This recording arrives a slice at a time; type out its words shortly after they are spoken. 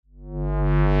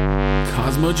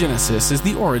Thermogenesis is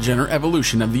the origin or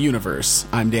evolution of the universe.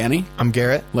 I'm Danny. I'm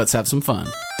Garrett. Let's have some fun.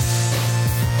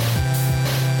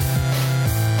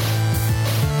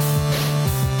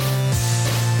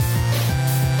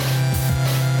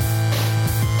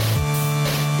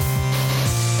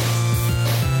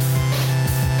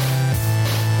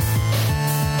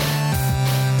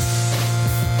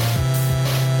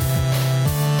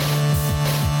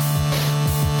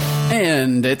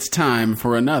 And it's time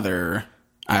for another...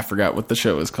 I forgot what the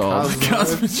show is called.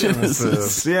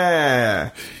 Cosmogenesis.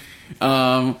 Yeah.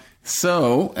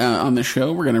 So, on the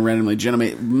show, we're going to randomly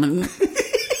generate... We're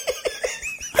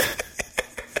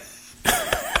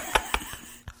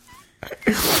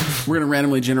going to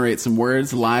randomly generate some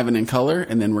words live and in color,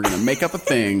 and then we're going to make up a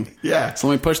thing. Yeah. So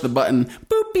let me push the button.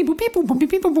 Boop, beep, boop, beep, boop,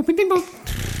 beep, boop, boop, beep,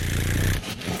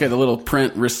 boop. Okay, the little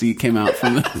print receipt came out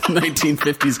from the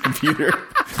 1950s computer.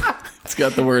 It's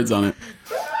got the words on it.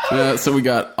 So we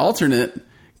got alternate,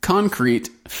 concrete,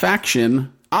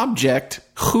 faction, object,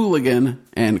 hooligan,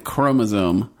 and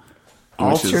chromosome.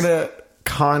 Alternate,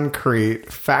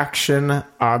 concrete, faction,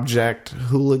 object,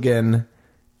 hooligan,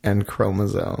 and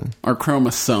chromosome. Or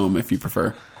chromosome, if you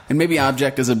prefer. And maybe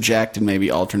object is object, and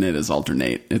maybe alternate is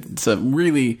alternate. It's a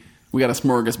really... We got a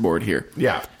smorgasbord here.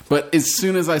 Yeah. But as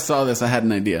soon as I saw this, I had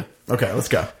an idea. Okay, let's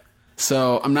go.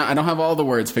 So I don't have all the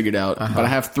words figured out, but I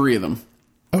have 3 of them.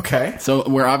 Okay. So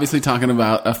we're obviously talking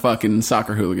about a fucking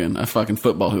soccer hooligan, a fucking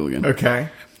football hooligan. Okay.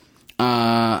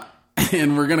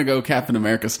 And we're going to go Captain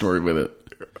America story with it.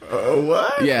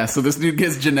 What? Yeah, so this dude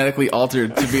gets genetically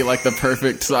altered to be like the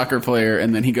perfect soccer player,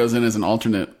 and then he goes in as an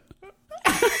alternate.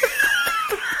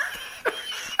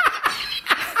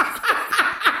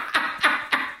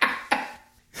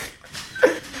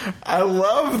 I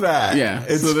love that. Yeah.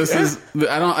 So this is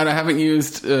I haven't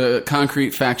used concrete,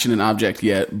 faction, and object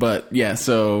yet, but yeah.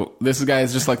 So this guy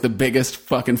is just like the biggest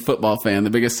fucking football fan, the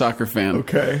biggest soccer fan.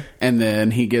 Okay. And then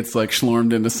he gets like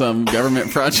schlormed into some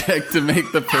government project to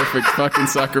make the perfect fucking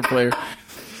soccer player.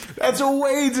 That's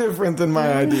way different than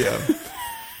my idea.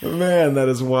 Man, that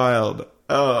is wild.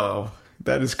 Oh,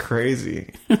 that is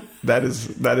crazy. That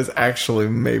is actually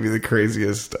maybe the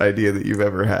craziest idea that you've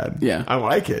ever had. Yeah. I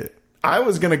like it. I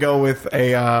was gonna go with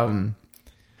a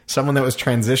someone that was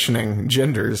transitioning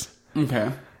genders. Okay.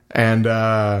 And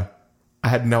I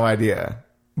had no idea.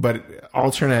 But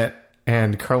alternate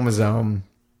and chromosome.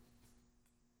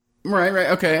 Right.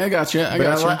 Okay, I got you.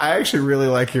 I actually really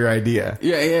like your idea.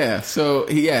 Yeah. So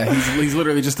he's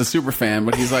literally just a super fan,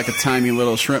 but he's like a tiny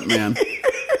little shrimp man.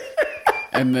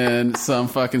 And then some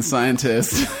fucking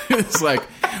scientist is like,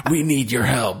 "We need your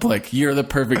help. Like, you're the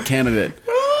perfect candidate."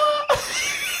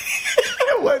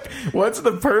 What's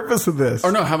the purpose of this?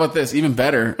 Or no, how about this? Even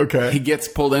better. Okay. He gets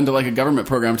pulled into like a government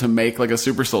program to make like a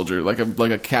super soldier, like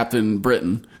a Captain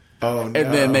Britain. Oh, no.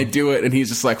 And then they do it, and he's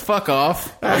just like, "Fuck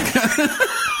off." And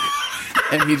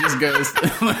he just goes,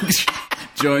 like,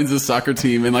 joins the soccer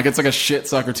team, and like it's like a shit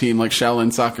soccer team, like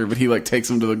Shaolin soccer, but he like takes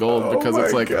them to the gold because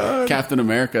it's like Captain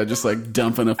America just like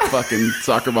dumping a fucking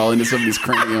soccer ball into somebody's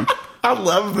cranium. I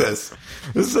love this.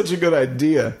 This is such a good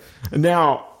idea.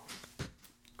 Now,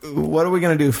 what are we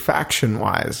going to do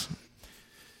faction-wise?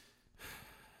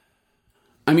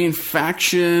 I mean,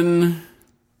 faction...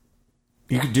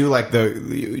 You could do like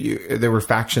there were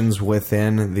factions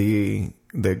within the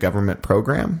government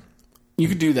program. You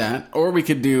could do that. Or we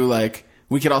could do like...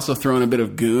 We could also throw in a bit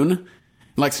of goon.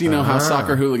 Like, so you know how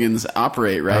soccer hooligans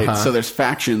operate, right? So there's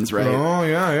factions, right? Oh,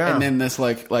 yeah. And then this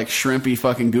like shrimpy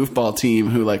fucking goofball team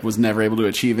who like was never able to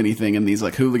achieve anything in these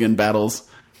like hooligan battles.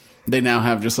 They now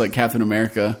have just like Captain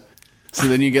America. So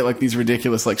then you get like these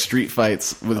ridiculous like street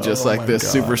fights with just like this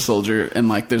super soldier, and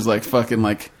like there's like fucking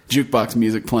like jukebox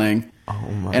music playing.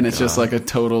 And it's just like a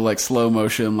total like slow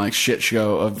motion like shit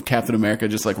show of Captain America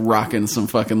just like rocking some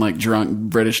fucking like drunk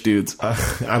British dudes.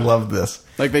 I love this.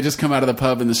 Like they just come out of the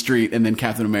pub in the street, and then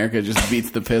Captain America just beats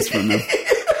the piss from them.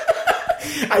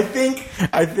 I think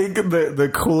the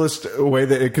coolest way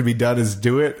that it could be done is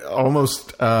do it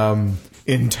almost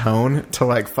in tone to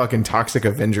like fucking Toxic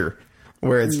Avenger,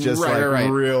 where it's just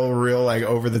real like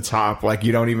over the top, like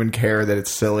you don't even care that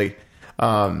it's silly.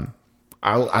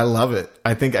 I love it.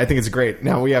 I think it's great.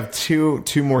 Now we have two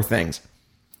more things: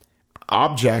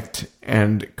 object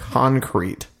and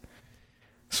concrete.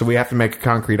 So we have to make a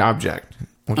concrete object.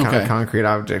 What kind of concrete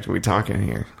object are we talking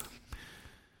here?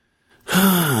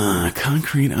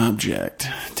 Concrete object.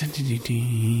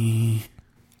 You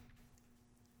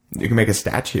can make a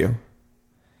statue.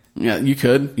 Yeah, you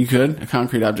could. A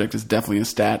concrete object is definitely a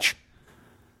statue.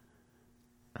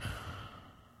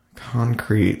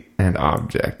 Concrete and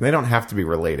object. They don't have to be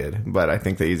related, but I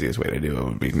think the easiest way to do it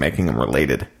would be making them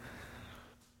related.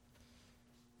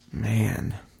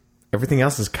 Man, everything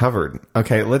else is covered.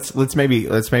 Okay, let's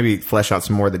maybe flesh out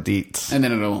some more of the deets, and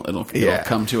then it'll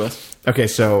come to us. Okay,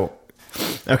 so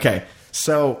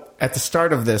at the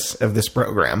start of this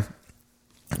program,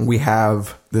 we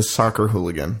have this soccer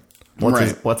hooligan.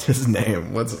 What's his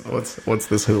name? What's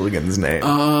this hooligan's name?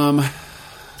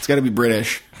 It's got to be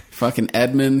British. Fucking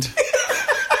Edmund.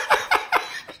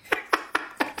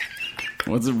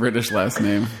 What's a British last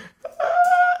name?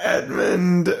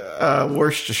 Edmund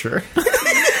Worcestershire.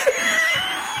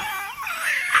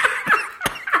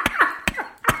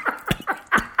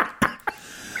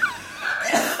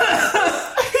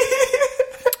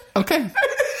 Okay.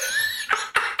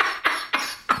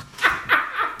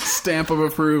 Stamp of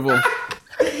approval.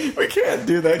 We can't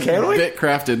do that, can we? Bit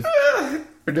crafted.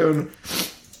 We're doing...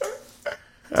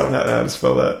 I don't know how to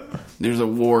spell that. There's a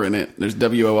war in it. There's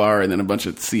WOR and then a bunch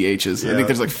of CHs. Yeah. I think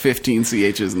there's like 15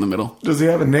 CHs in the middle. Does he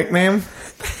have a nickname?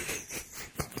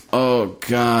 Oh,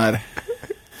 God.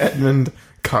 Edmund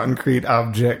Concrete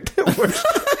Object.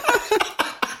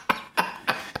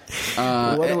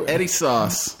 Eddie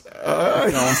Sauce.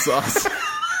 Sauce.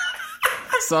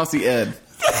 Saucy Ed.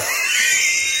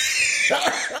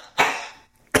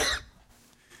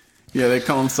 Yeah, they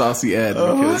call him Saucy Ed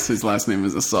because his last name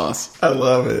is a sauce. I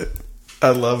love it. I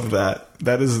love that.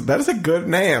 That is a good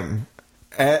name.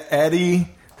 Eddie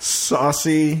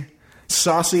Saucy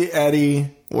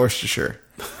Eddie Worcestershire.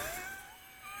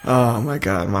 Oh my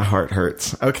God, my heart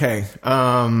hurts. Okay.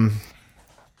 Now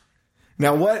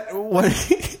what?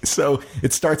 So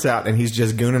it starts out and he's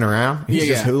just gooning around. He's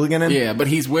just hooliganing. Yeah, but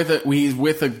he's with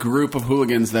a group of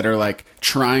hooligans that are like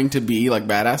trying to be like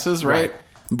badasses, right?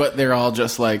 But they're all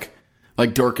just like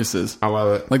Dorcases. I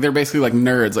love it. Like they're basically like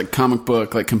nerds, like comic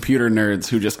book, like computer nerds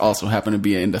who just also happen to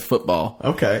be into football.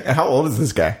 Okay. And how old is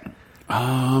this guy?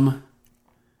 I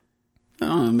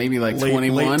don't know, maybe like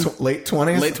 21. Late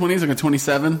 20s? Late 20s, like a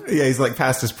 27? Yeah, he's like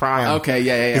past his prime. Okay,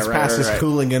 yeah. He's past his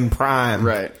hooligan prime.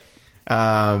 Right.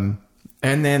 And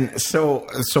then, so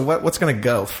what's going to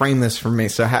go? Frame this for me.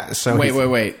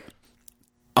 Wait.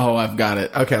 Oh, I've got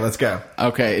it. Okay, let's go.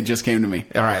 Okay, it just came to me.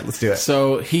 All right, let's do it.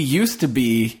 So he used to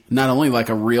be not only like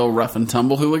a real rough and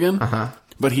tumble hooligan,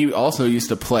 but he also used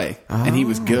to play, and he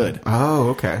was good. Oh,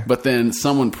 okay. But then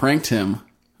someone pranked him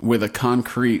with a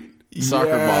concrete soccer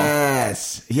ball.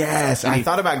 Yes. I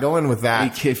thought about going with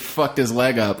that. He fucked his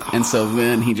leg up, and so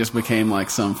then he just became like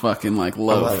some fucking like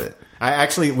loaf. I love it. I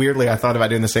actually, weirdly, I thought about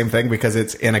doing the same thing because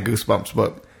it's in a Goosebumps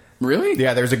book. Really?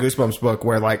 Yeah, there's a Goosebumps book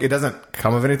where like it doesn't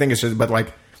come of anything. It's just, but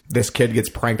like this kid gets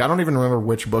pranked. I don't even remember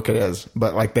which book it is,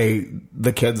 but like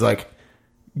the kids like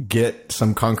get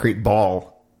some concrete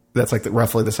ball that's like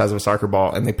roughly the size of a soccer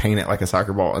ball, and they paint it like a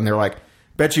soccer ball, and they're like,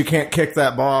 "Bet you can't kick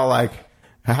that ball like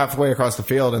halfway across the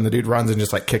field," and the dude runs and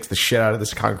just like kicks the shit out of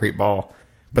this concrete ball,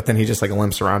 but then he just like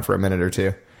limps around for a minute or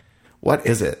two. What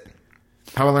is it?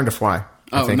 How I Learned to Fly.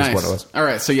 I think nice. Is what it was. All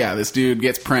right, so yeah, this dude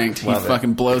gets pranked. He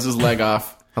fucking blows his leg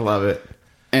off. I love it.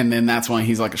 And then that's why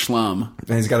he's like a schlum.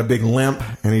 And he's got a big limp,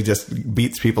 and he just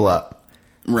beats people up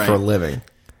for a living.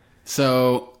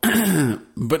 So,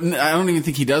 but I don't even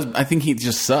think he does. I think he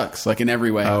just sucks, like in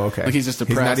every way. Oh, okay. Like he's just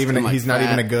depressed. He's not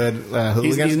even a good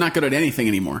hooligan? He's not good at anything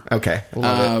anymore. Okay. I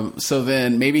love it. So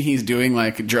then maybe he's doing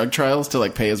like drug trials to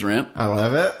like pay his rent. I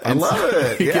love it. I love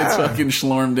it. He gets fucking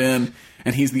schlormed in.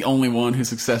 And he's the only one who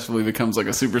successfully becomes like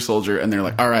a super soldier. And they're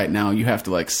like, all right, now you have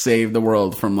to like save the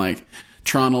world from like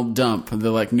Tronald Dump,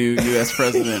 the like new U.S.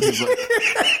 president who's like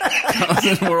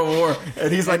comes in World War.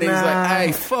 And he's like,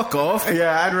 hey, fuck off.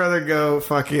 Yeah, I'd rather go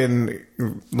fucking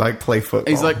like play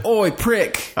football. He's like, oi,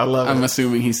 prick. I love it. I'm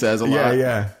assuming he says a lot.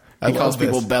 Yeah. He calls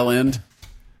people bell end.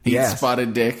 He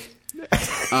spotted dick.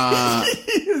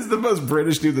 He's the most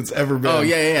British dude that's ever been. Oh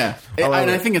yeah.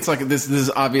 I think it's like this is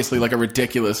obviously like a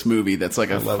ridiculous movie that's like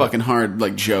a fucking hard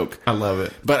like joke. I love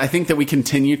it. But I think that we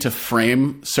continue to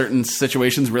frame certain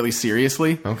situations really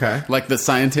seriously. Okay. Like the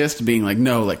scientist being like,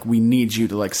 no, like we need you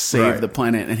to like save the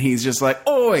planet, and he's just like,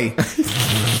 oi.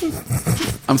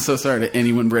 I'm so sorry to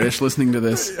anyone British listening to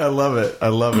this. I love it.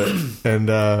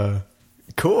 And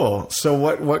cool. So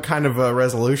what kind of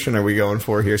resolution are we going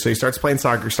for here? So he starts playing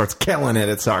soccer, starts killing it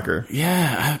at soccer.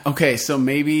 Yeah. Okay. So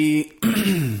maybe.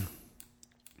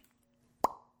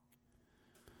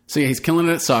 So yeah, he's killing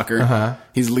it at soccer.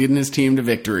 He's leading his team to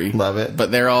victory. Love it.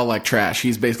 But they're all like trash.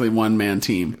 He's basically one man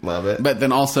team. Love it. But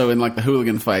then also in like the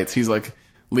hooligan fights, he's like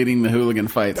leading the hooligan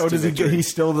fights. Oh, he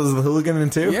still does the hooligan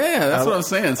too? Yeah, that's what I was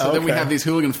saying. So then we have these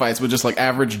hooligan fights with just like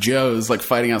average Joes like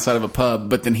fighting outside of a pub,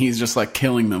 but then he's just like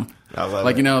killing them. I love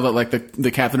like it. You know that like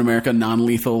the Captain America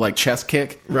non-lethal like chest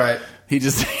kick. Right. He's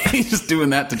just doing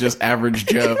that to just average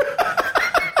Joe.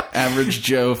 Average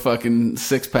Joe fucking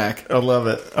six pack. I love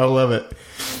it.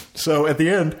 So at the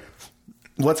end,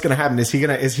 what's going to happen? Is he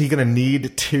gonna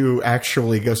need to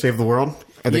actually go save the world?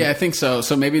 I think so.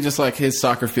 So maybe just like his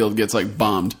soccer field gets like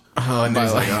bombed. Oh, and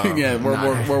he's like,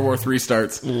 World War III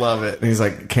starts. Love it. And he's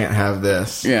like, can't have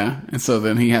this. Yeah, and so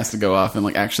then he has to go off and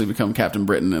like actually become Captain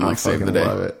Britain and like save the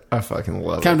day. I fucking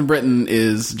love it. Captain Britain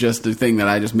is just a thing that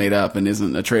I just made up and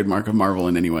isn't a trademark of Marvel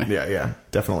in any way. Yeah,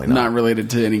 definitely not. Not related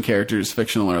to any characters,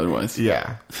 fictional or otherwise.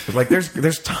 Yeah, like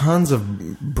there's tons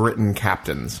of Britain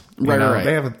captains. Right.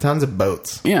 They have tons of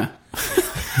boats. Yeah.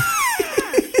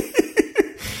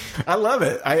 I love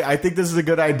it. I think this is a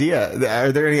good idea.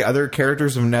 Are there any other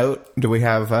characters of note? Do we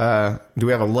have a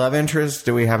love interest?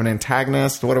 Do we have an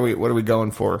antagonist? What are we going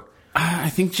for?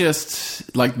 I think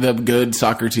just like the good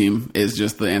soccer team is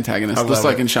just the antagonist, just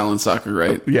like in Shaolin Soccer,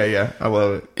 right? Yeah. I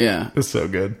love it. Yeah, it's so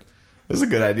good. It's a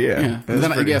good idea.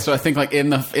 Yeah. So I think like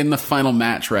in the final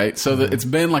match, right? So it's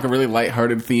been like a really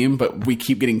lighthearted theme, but we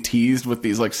keep getting teased with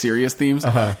these like serious themes.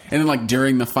 And then like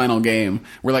during the final game,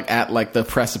 we're like at like the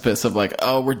precipice of like,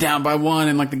 oh, we're down by 1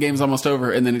 and like the game's almost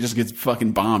over, and then it just gets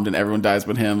fucking bombed and everyone dies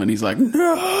but him, and he's like,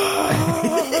 no.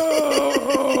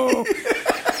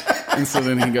 And so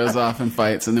then he goes off and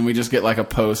fights, and then we just get like a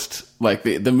post, like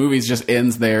the movie just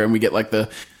ends there, and we get like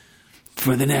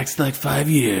for the next like 5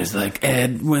 years, like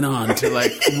Ed went on to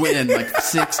like win like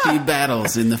 60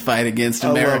 battles in the fight against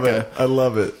America. I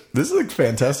love it. This is a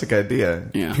fantastic idea.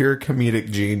 Yeah. Pure comedic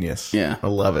genius. Yeah. I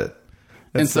love it.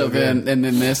 That's then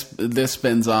this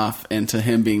spins off into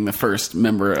him being the first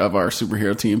member of our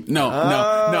superhero team. No,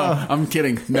 I'm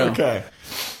kidding. No. Okay.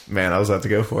 Man, I was about to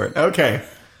go for it. Okay.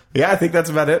 Yeah, I think that's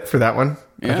about it for that one.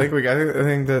 Yeah. I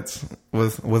think that's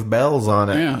with bells on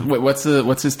it. Yeah. Wait, what's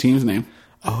his team's name?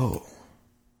 Oh.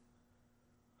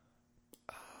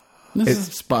 This is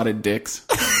Spotted Dicks.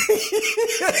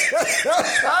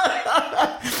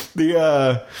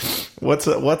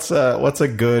 What's a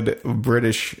good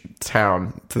British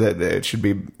town that it should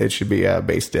be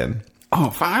based in?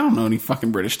 Oh, I don't know any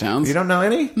fucking British towns. You don't know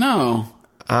any? No.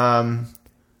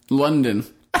 London.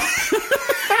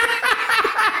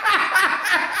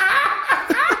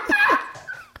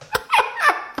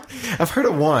 I've heard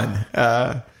of one.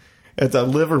 It's a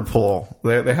Liverpool.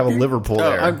 They have a Liverpool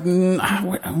there.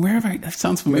 Where have I? That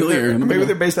sounds familiar. Maybe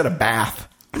they're based out of Bath.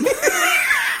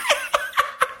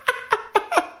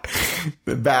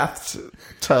 The bath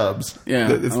tubs.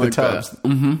 Yeah, it's the tubs. All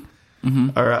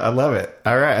right, I love it.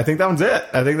 All right, I think that one's it.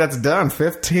 I think that's done.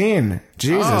 15.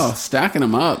 Jesus, stacking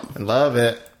them up. I love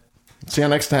it. See you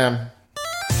next time.